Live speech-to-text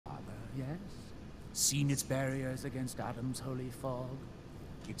yes? Seen its barriers against Adam's holy fog?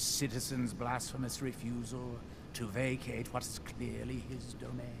 Its citizens' blasphemous refusal to vacate what is clearly his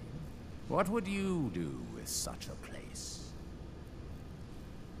domain? What would you do with such a place?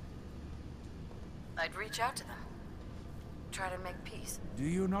 I'd reach out to them. Try to make peace. Do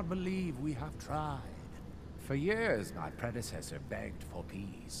you not believe we have tried? For years, my predecessor begged for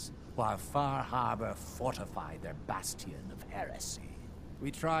peace, while Far Harbor fortified their bastion of heresy.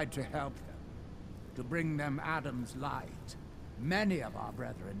 We tried to help them, to bring them Adam's light. Many of our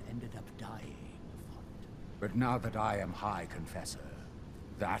brethren ended up dying. But now that I am High Confessor,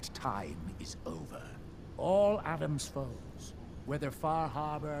 that time is over. All Adam's foes, whether Far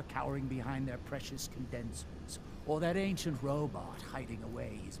Harbor cowering behind their precious condensers, or that ancient robot hiding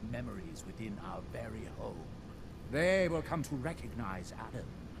away his memories within our very home, they will come to recognize Adam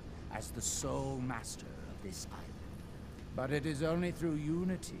as the sole master of this island. But it is only through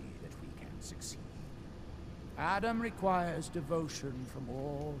unity that we can succeed. Adam requires devotion from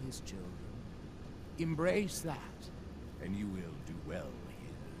all his children. Embrace that, and you will do well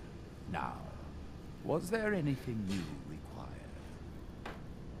here. Now, was there anything you required?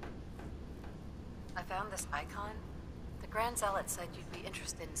 I found this icon. The Grand Zealot said you'd be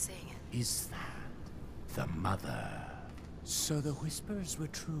interested in seeing it. Is that the Mother? So the whispers were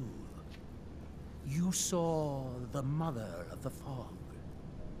true. You saw the Mother of the Fog.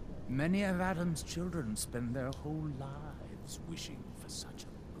 Many of Adam's children spend their whole lives wishing for such a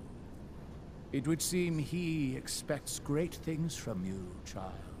boon. It would seem he expects great things from you,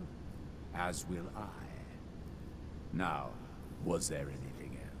 child. As will I. Now, was there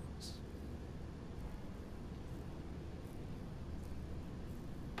anything else?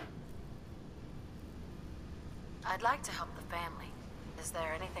 I'd like to help the family. Is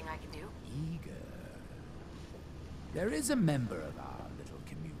there anything I can do? Eager. There is a member of our little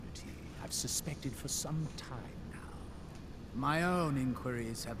community I've suspected for some time now. My own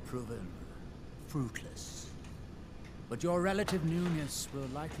inquiries have proven fruitless. But your relative newness will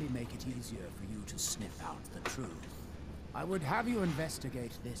likely make it easier for you to sniff out the truth. I would have you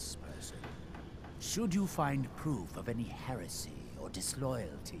investigate this person. Should you find proof of any heresy or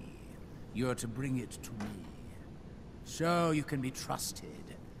disloyalty, you're to bring it to me. Show you can be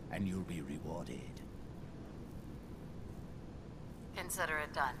trusted, and you'll be rewarded. Consider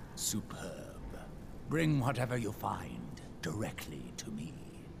it done. Superb. Bring whatever you find directly to me.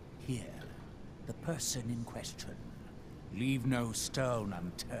 Here, the person in question. Leave no stone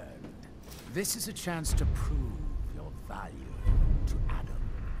unturned. This is a chance to prove your value to Adam.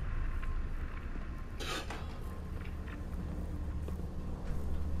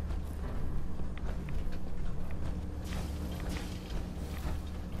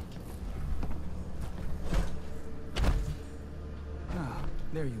 Ah,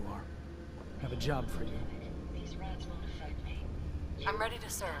 there you are. I have a job for you. I'm ready to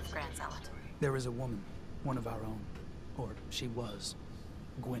serve, Grand Zealot. There is a woman, one of our own. Or she was.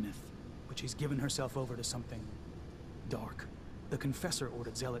 Gwyneth. But she's given herself over to something dark. The Confessor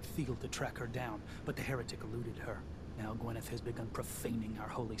ordered Zealot Field to track her down, but the heretic eluded her. Now Gwyneth has begun profaning our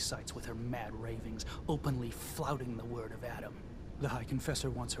holy sites with her mad ravings, openly flouting the word of Adam. The High Confessor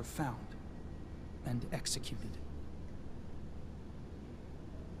wants her found and executed.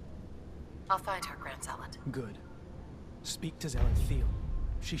 I'll find her, Grand Zealot. Good. Speak to Zealot Field.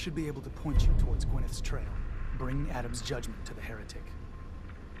 She should be able to point you towards Gwyneth's trail. Bring Adam's judgment to the heretic.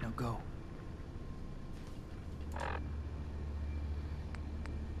 Now go.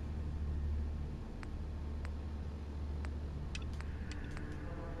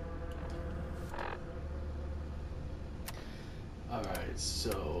 Alright,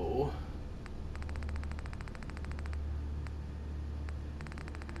 so...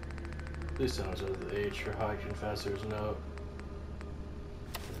 Please tell us the age for High Confessor's note.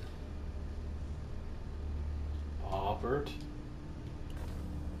 Albert.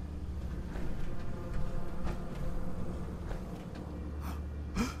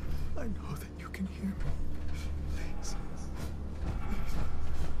 I know that you can hear me. Please.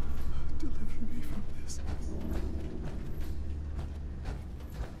 Deliver me from this.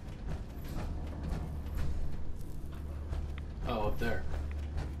 Oh, up there.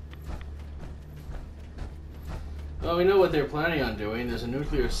 Well, we know what they're planning on doing. There's a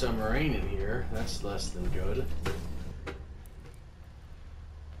nuclear submarine in here. That's less than good.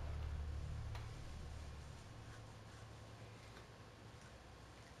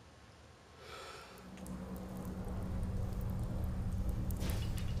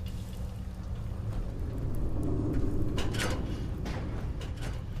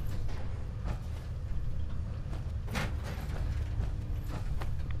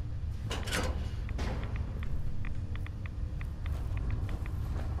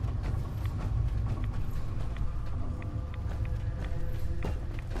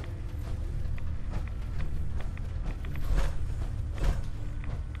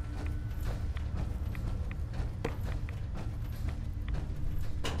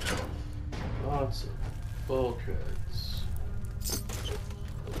 Bulkheads.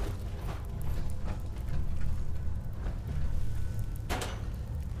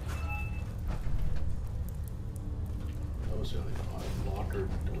 That was really odd. Locker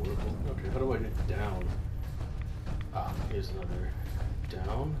door. Okay, how do I get down? Ah, here's another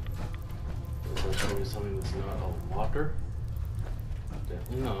down. Is that showing me something that's not a locker?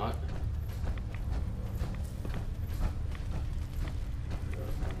 Definitely not.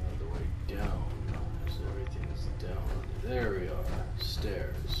 Another way down. So everything's down. There we are.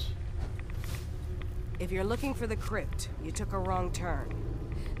 Stairs. If you're looking for the crypt, you took a wrong turn.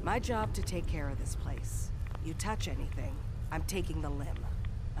 My job to take care of this place. You touch anything, I'm taking the limb.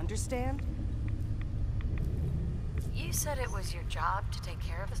 Understand? You said it was your job to take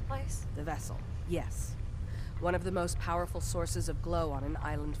care of this place? The vessel, yes. One of the most powerful sources of glow on an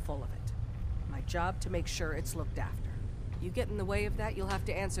island full of it. My job to make sure it's looked after. You get in the way of that, you'll have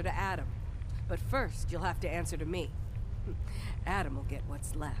to answer to Adam. But first, you'll have to answer to me. Adam will get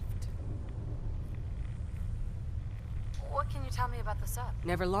what's left. What can you tell me about the sub?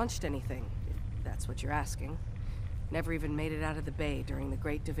 Never launched anything, if that's what you're asking. Never even made it out of the bay during the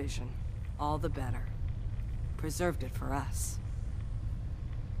Great Division. All the better. Preserved it for us.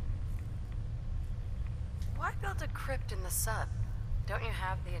 Why build a crypt in the sub? Don't you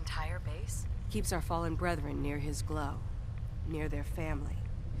have the entire base? Keeps our fallen brethren near his glow. Near their family.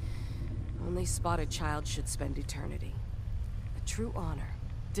 Only spotted child should spend eternity. A true honor.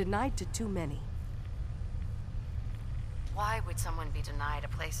 Denied to too many. Why would someone be denied a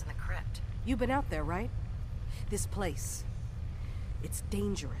place in the crypt? You've been out there, right? This place. It's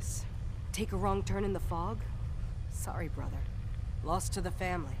dangerous. Take a wrong turn in the fog? Sorry, brother. Lost to the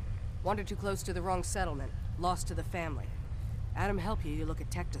family. Wandered too close to the wrong settlement. Lost to the family. Adam help you, you look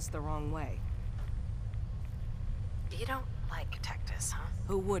at Tectus the wrong way. You don't like Tectus, huh?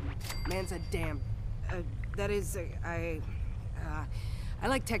 Who wouldn't? Man's a damn... I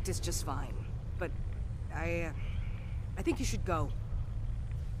like Tectus just fine. But I think you should go.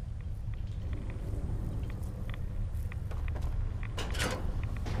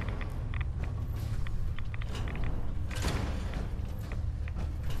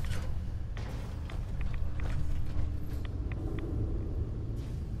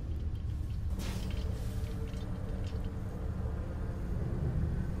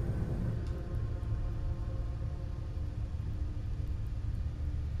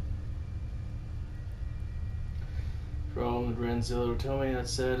 From Ranzillo Tomy that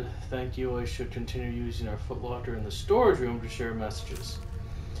said, "Thank you, I should continue using our footlocker in the storage room to share messages.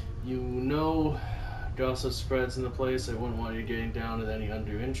 You know, gossip spreads in the place. I wouldn't want you getting down with any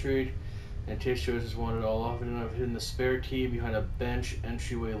undue intrigue. And Tissue just wanted all off, and I've hidden the spare key behind a bench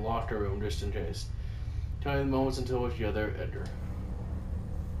entryway locker room just in case. Tell me the moments until we're together, Edgar."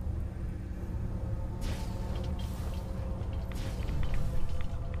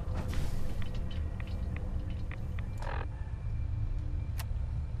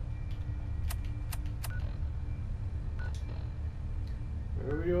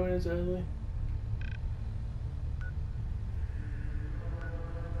 Where are we going exactly?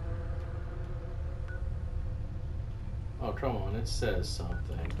 Oh, come on, it says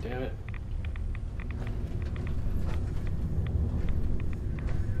something. Damn it.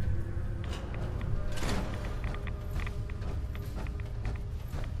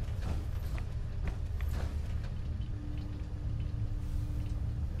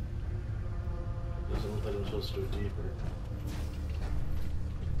 Doesn't look like I'm supposed to go deeper.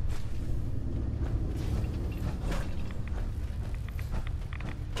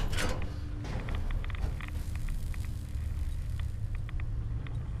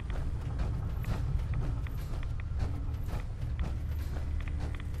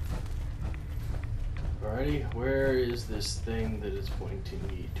 Alrighty, where is this thing that is pointing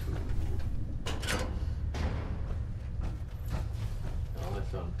me to? Well, I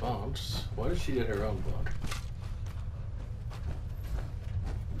found bumps. Why did she get her own bump?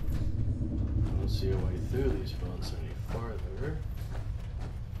 I don't see a way through these bumps any farther.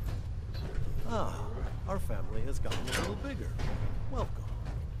 Ah, our family has gotten a little bigger. Welcome.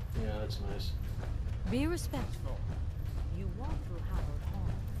 Yeah, that's nice. Be respectful. You walk through Hallowed Hall.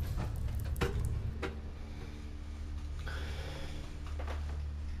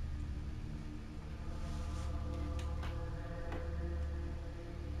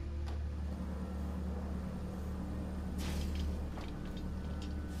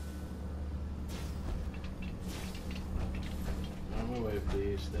 On my way,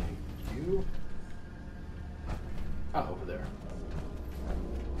 please. Thank you. Ah, over there.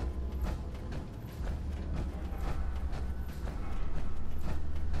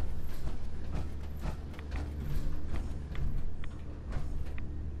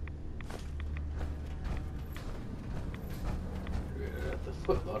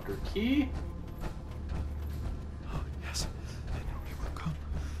 footlocker key. Oh, yes. I know he will come.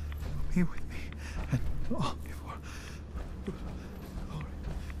 Be with me. And all before. Glory.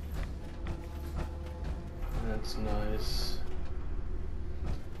 That's nice.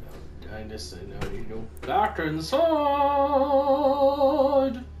 Now, I just now you go back inside.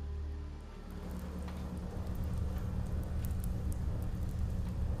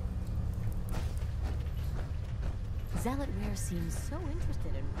 Zealot Ware seems so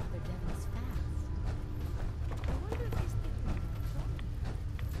interested in Brother Devon's fast. I wonder if he's thinking of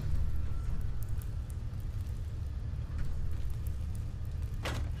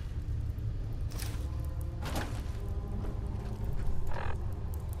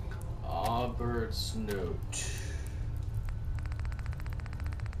Aubert's note.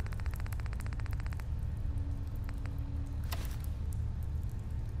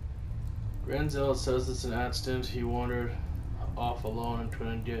 Renzel says it's an accident. He wandered off alone and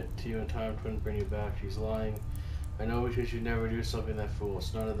couldn't get to you in time, couldn't bring you back. He's lying. I know because you never do something that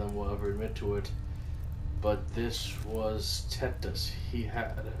foolish. None of them will ever admit to it. But this was Tetanus. He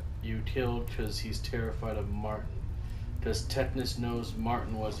had you killed because he's terrified of Martin. Because Tetanus knows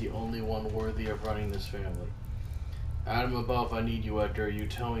Martin was the only one worthy of running this family. Adam above, I need you, Edgar. You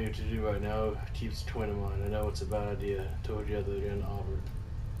tell me what to do right now. Keeps twin in mind. I know it's a bad idea. Told you other again, Albert.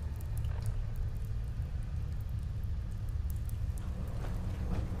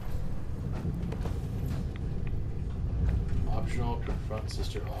 Optional, confront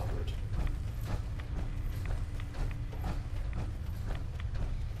Sister Albert.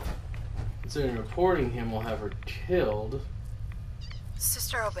 Considering reporting him will have her killed.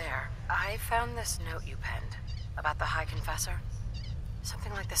 Sister Aubert, I found this note you penned about the High Confessor.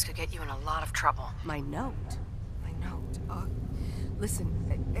 Something like this could get you in a lot of trouble. My note? My note? Listen,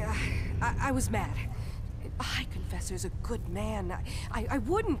 I was mad. A High Confessor's a good man. I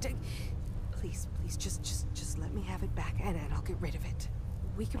wouldn't... Please, just let me have it back and I'll get rid of it.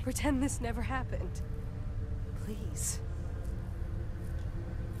 We can pretend this never happened. Please.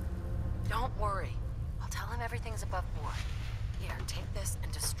 Don't worry. I'll tell him everything's above board. Here, take this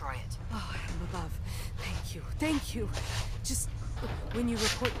and destroy it. Oh, I'm above. Thank you. Thank you. Just, when you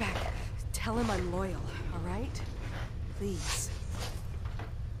report back, tell him I'm loyal, all right? Please.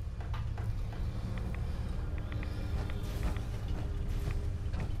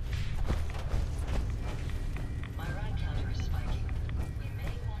 My ride counter is spiking. We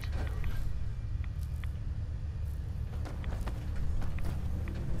may want to move.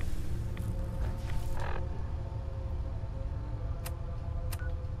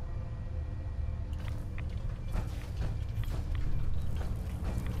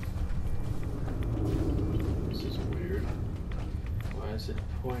 This is weird. Why is it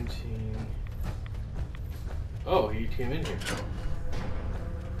pointing? Oh, he came in here.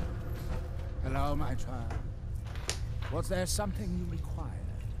 Hello, my child. Was there something you required?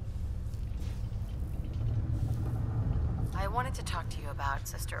 I wanted to talk to you about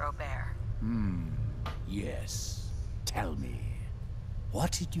Sister Aubert. Yes. Tell me,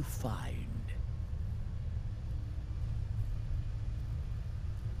 what did you find?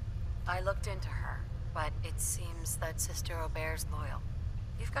 I looked into her, but it seems that Sister Aubert's loyal.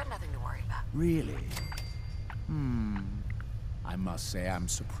 You've got nothing to worry about. Really? I must say I'm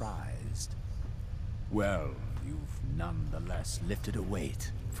surprised. Well, you've nonetheless lifted a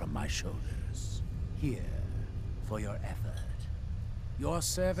weight from my shoulders. Here, for your effort. Your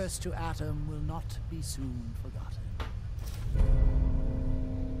service to Atom will not be soon forgotten.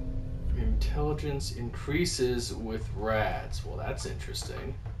 Intelligence increases with rads. Well, that's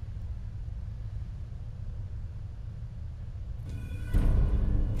interesting.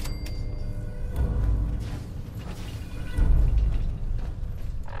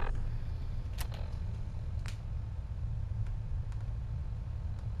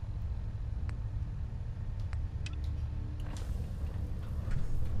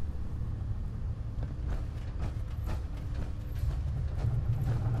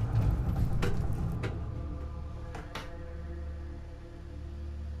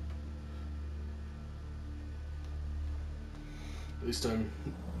 At least I'm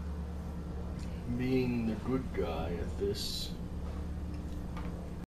being the good guy at this.